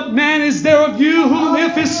 Or what man is there of you whom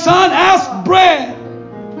if his son asks bread,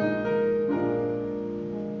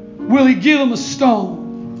 will he give him a stone?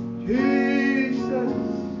 Jesus.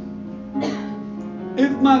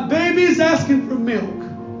 If my baby is asking for milk,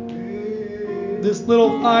 this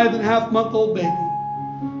little 5.5-month-old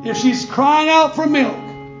baby, if she's crying out for milk,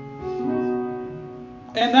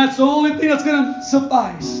 and that's the only thing that's going to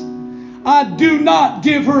suffice, I do not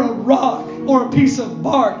give her a rock or a piece of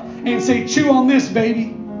bark and say, chew on this,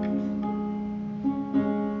 baby.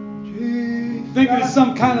 Thinking it's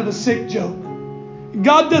some kind of a sick joke.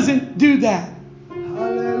 God doesn't do that.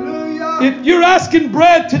 Hallelujah. If you're asking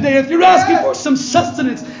bread today, if you're asking for some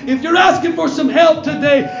sustenance, if you're asking for some help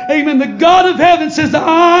today, amen, the God of heaven says,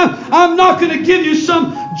 I'm not going to give you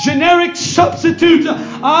some generic substitute.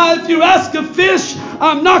 If you ask a fish,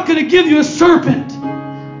 I'm not going to give you a serpent.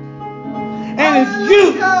 And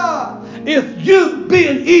if you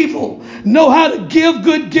being evil know how to give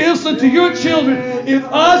good gifts unto your children, if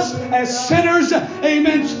us as sinners,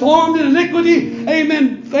 amen, formed in iniquity,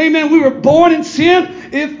 amen, we were born in sin,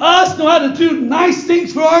 if us know how to do nice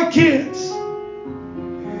things for our kids,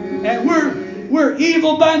 and we're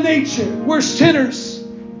evil by nature, we're sinners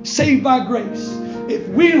saved by grace, if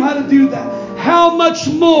we know how to do that, how much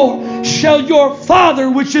more shall your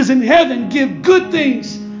Father which is in heaven give good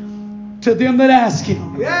things to them that ask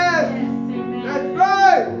Him? Yes, that's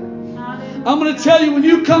right. I'm going to tell you, when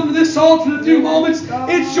you come to this altar in a few moments,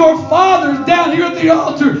 it's your Father down here at the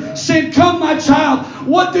altar saying, come, my child,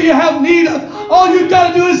 what do you have need of? All you've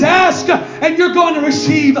got to do is ask, and you're going to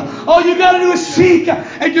receive. All you've got to do is seek,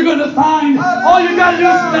 and you're going to find. All you've got to do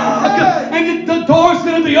is knock, and the door's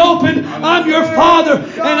going to be open. I'm your Father,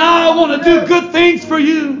 and I want to do good things for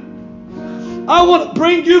you. I want to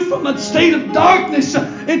bring you from a state of darkness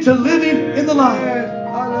into living in the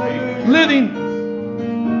light. Living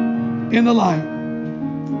in the light.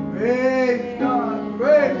 Praise God.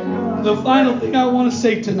 Praise God. The final thing I want to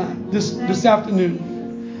say tonight, this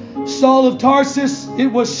afternoon. Saul of Tarsus, it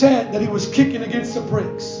was said that he was kicking against the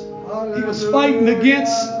pricks. He was fighting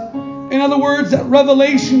against, in other words, that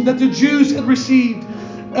revelation that the Jews had received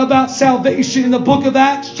about salvation in the book of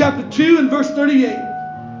Acts chapter 2 and verse 38.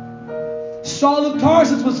 Saul of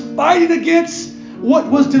Tarsus was fighting against what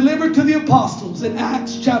was delivered to the apostles in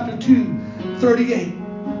Acts chapter 2, 38.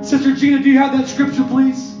 Sister Gina, do you have that scripture,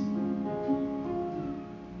 please?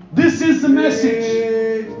 This is the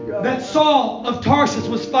message that Saul of Tarsus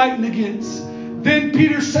was fighting against. Then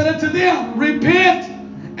Peter said unto them, repent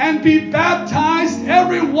and be baptized,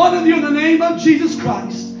 every one of you, in the name of Jesus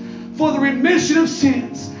Christ, for the remission of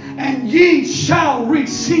sins, and ye shall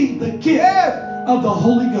receive the gift of the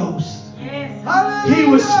Holy Ghost. He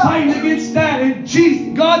was fighting against that,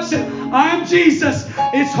 and God said, I'm Jesus.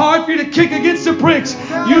 It's hard for you to kick against the pricks.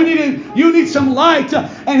 You need some light.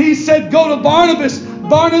 And he said, go to Barnabas.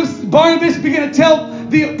 Barnabas began to tell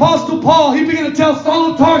the Apostle Paul, he began to tell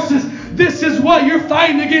Saul of Tarsus, this is what you're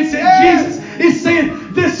fighting against. And Jesus is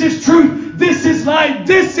saying, this is truth. This is light.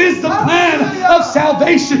 This is the plan of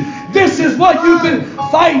salvation. This is what you've been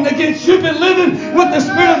fighting against. You've been living with the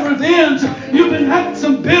spirit of revenge. You've been having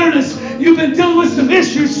some bitterness. You've been dealing with some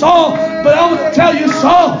issues, Saul. But I want to tell you,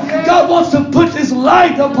 Saul, God wants to put His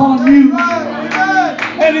light upon you.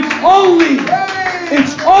 And it's only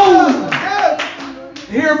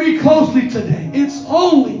Hear me closely today. It's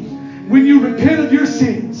only when you repent of your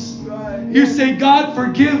sins. You say, God,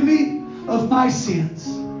 forgive me of my sins.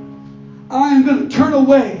 I am going to turn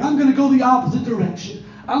away. I'm going to go the opposite direction.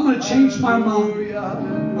 I'm going to change my mind.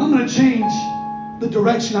 I'm going to change the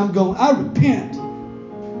direction I'm going. I repent.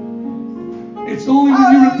 It's only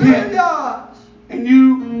when you repent and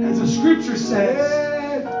you, as the scripture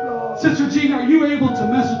says, Sister Gina, are you able to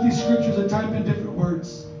mess with these scriptures and type in different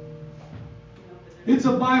words? It's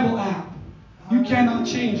a Bible app. You cannot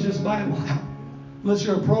change this Bible app unless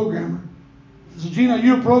you're a programmer. Sister Gina, are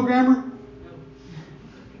you a programmer?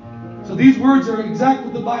 So these words are exactly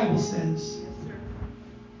what the Bible says.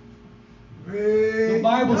 The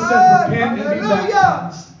Bible says repent and be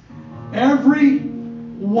baptized. Every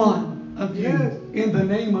one of you in the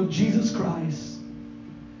name of Jesus Christ.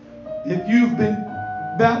 If you've been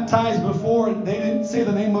baptized before and they didn't say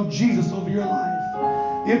the name of Jesus over your life,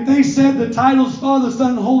 if they said the titles Father,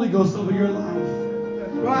 Son, and Holy Ghost over your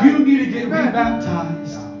life, you need to get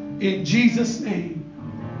rebaptized in Jesus' name.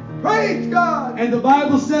 Praise God. And the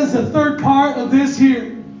Bible says the third part of this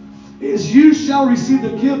here is you shall receive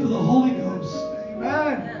the gift of the Holy Ghost.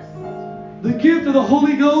 Amen. The gift of the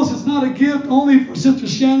Holy Ghost is not a gift only for Sister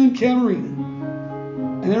Shannon Camarina.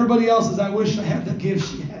 And everybody else says, I wish I had the gift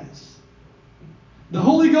she has. The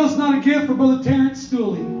Holy Ghost is not a gift for Brother Terrence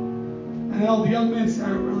Dooley. And all the young men say,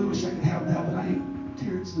 I really wish I could have that, but I ain't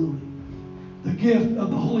Terrence Dooley. The gift of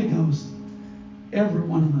the Holy Ghost, every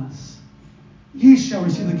one of us. Ye shall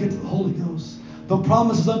receive the gift of the Holy Ghost. The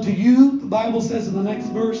promise is unto you, the Bible says in the next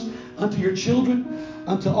verse, unto your children,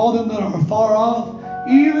 unto all them that are afar off,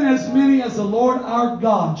 even as many as the Lord our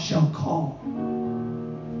God shall call.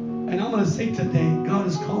 And I'm going to say today, God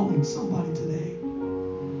is calling somebody today.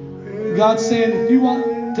 God's saying, if you want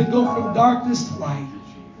to go from darkness to light,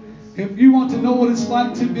 if you want to know what it's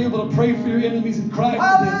like to be able to pray for your enemies and cry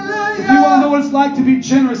for them, if you want to know what it's like to be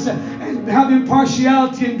generous and have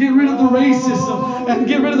impartiality and get rid of the racism and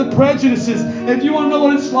get rid of the prejudices, if you want to know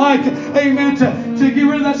what it's like, amen, to get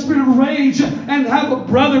rid of that spirit of rage and have a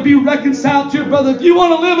brother be reconciled to your brother, if you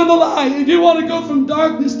want to live in the light, if you want to go from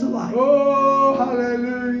darkness to light, oh,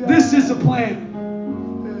 hallelujah. This is a plan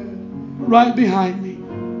right behind me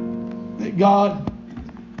that God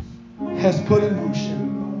has put in motion.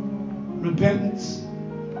 Repentance,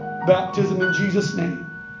 baptism in Jesus' name,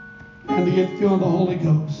 and the infilling of the Holy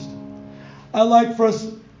Ghost. I'd like for us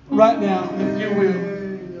right now, if you will,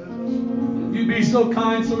 if you be so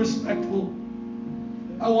kind, so respectful,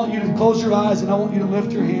 I want you to close your eyes and I want you to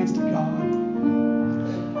lift your hands to God.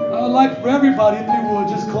 I'd like for everybody, if you would,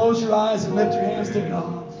 just close your eyes and lift your hands to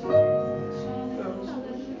God.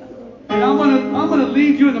 And I'm gonna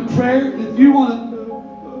lead you in a prayer. If you want to.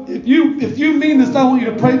 If you mean this, I want you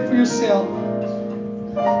to pray for yourself.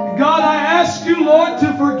 God, I ask you, Lord,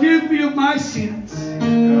 to forgive me of my sins.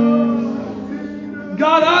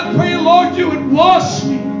 God, I pray, Lord, you would wash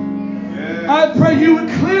me. I pray you would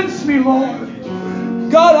cleanse me, Lord.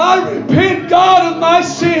 God, I repent, God, of my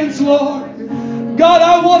sins, Lord. God,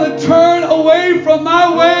 I want to turn away from my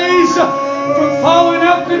ways, from following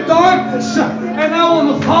after darkness, and I want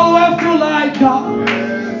to follow after light, God.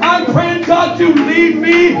 I pray, God, you lead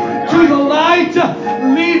me to the light.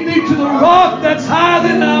 Lead me to the rock that's higher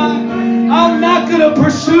than I. I'm not going to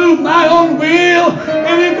pursue my own will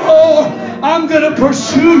anymore. I'm going to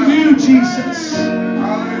pursue you, Jesus.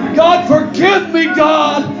 God, forgive me,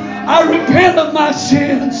 God. I repent of my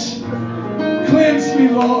sins. Cleanse me,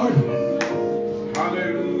 Lord.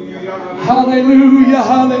 Hallelujah,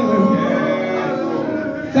 hallelujah.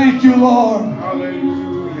 Thank you, Lord.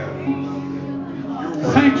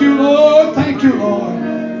 Thank you, Lord. Thank you, Lord.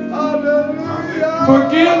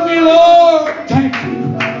 Forgive me, Lord. Thank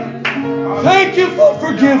you. Thank you for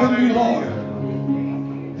forgiving me, Lord.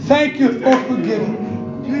 Thank you for forgiving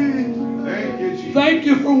me. Thank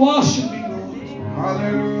you for washing me, Lord.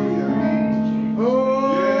 Hallelujah.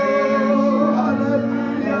 Oh,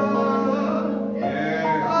 hallelujah.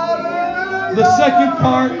 The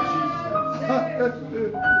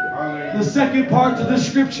second part to this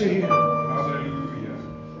scripture here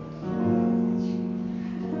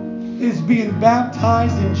is being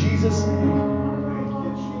baptized in Jesus' name.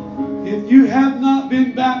 If you have not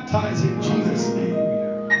been baptized in Jesus' name,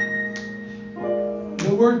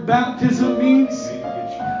 the word baptism means,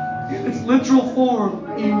 in its literal form,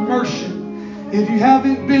 immersion. If you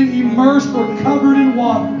haven't been immersed or covered in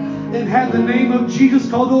water and had the name of Jesus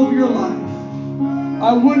called over your life,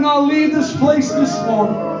 I would not leave this place this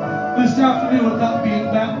morning, this afternoon, without being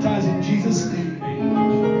baptized in Jesus' name.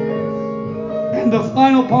 And the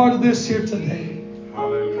final part of this here today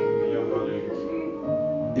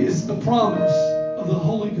is the promise of the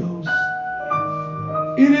Holy Ghost.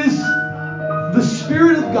 It is the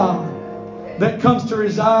Spirit of God that comes to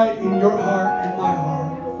reside in your heart and my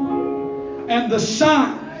heart. And the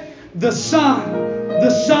sign that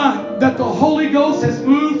the Holy Ghost has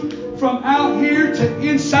moved from out here to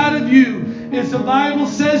inside of you is the Bible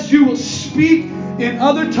says you will speak in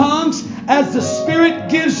other tongues as the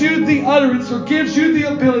Spirit gives you the utterance or gives you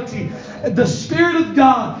the ability. The Spirit of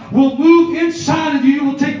God will move inside of you,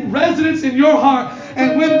 will take residence in your heart.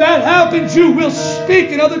 And when that happens, you will speak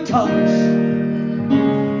in other tongues.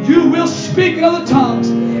 You will speak in other tongues.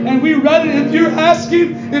 And we read it. If you're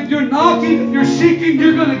asking, if you're knocking, if you're seeking,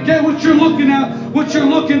 you're going to get what you're looking at, what you're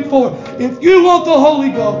looking for. If you want the Holy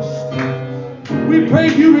Ghost, we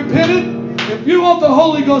prayed you repented. If you want the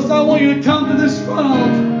Holy Ghost, I want you to come to this front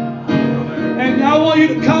altar. And I want you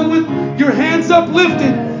to come with your hands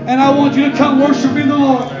uplifted. And I want you to come worshiping the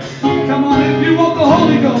Lord. Come on, if you want the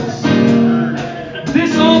Holy Ghost,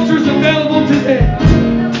 this altar is available today.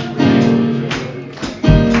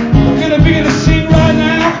 We're going to begin to sing right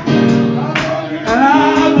now. And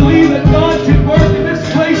I believe that God can work in this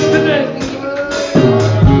place today.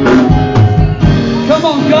 Come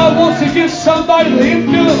on, God wants to give somebody the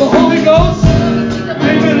infill of the Holy Ghost.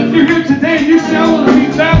 Amen. If you're here today and you say, I want to be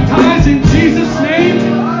baptized in Jesus'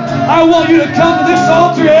 name, I want you to come to this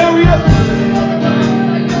altar area.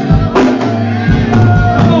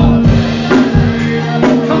 Come on.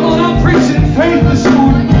 Come on, I'm preaching in faith this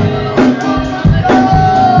morning.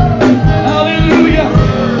 Hallelujah.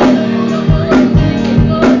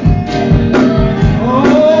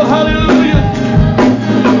 Oh, hallelujah.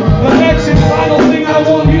 The next and final thing I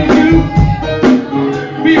want you to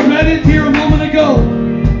do, we read it here a moment ago.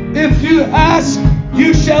 If you ask,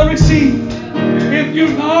 you shall receive. If you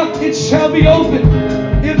knock, it shall be open.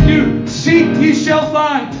 If you seek, ye shall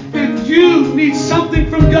find. If you need something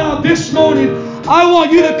from God this morning, I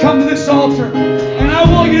want you to come to this altar. And I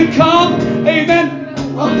want you to come, amen,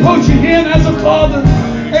 approaching Him as a Father.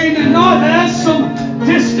 Amen. Not as some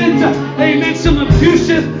distant, amen, some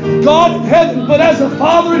abusive God in heaven, but as a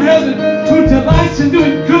Father in heaven who delights in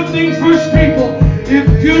doing good things for His people.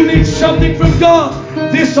 If you need something from God,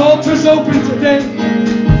 this altar's open today.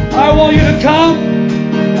 I want you to come,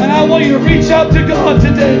 and I want you to reach out to God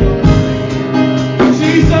today.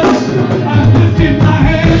 Jesus, I'm lifting my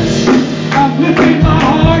hands